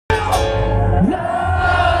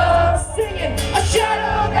love, singing a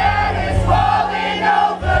shadow that is falling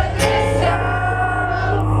over this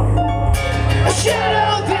town. A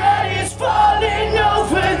shadow that is falling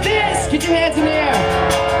over this. Get your hands in the air.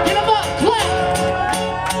 Get them up, clap.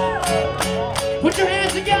 Put your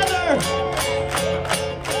hands together.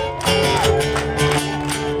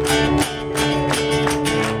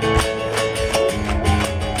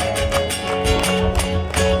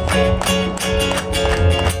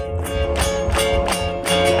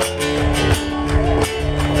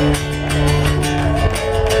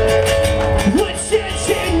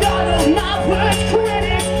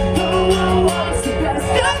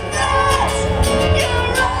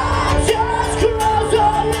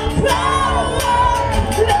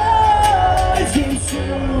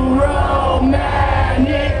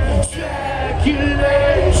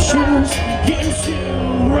 Into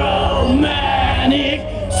romantic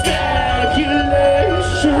speculations,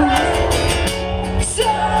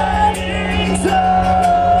 sightings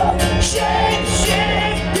of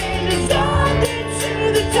shape-shifting, dissolved into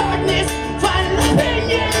the darkness. Final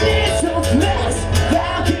opinion is of less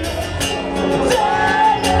value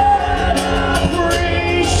than an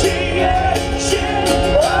appreciation.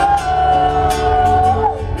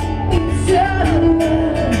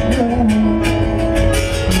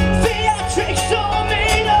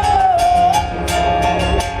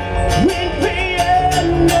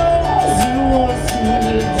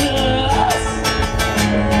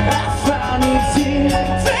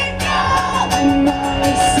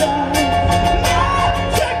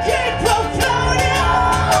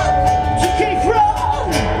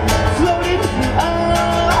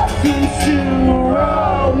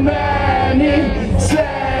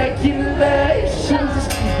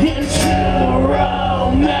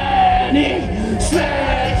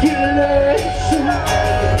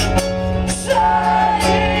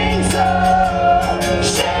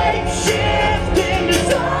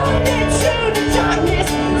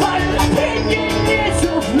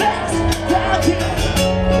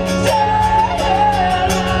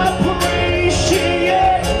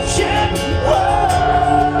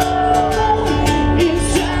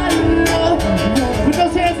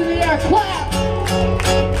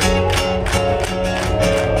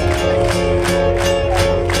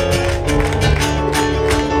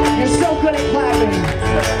 You're so good at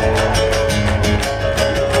clapping.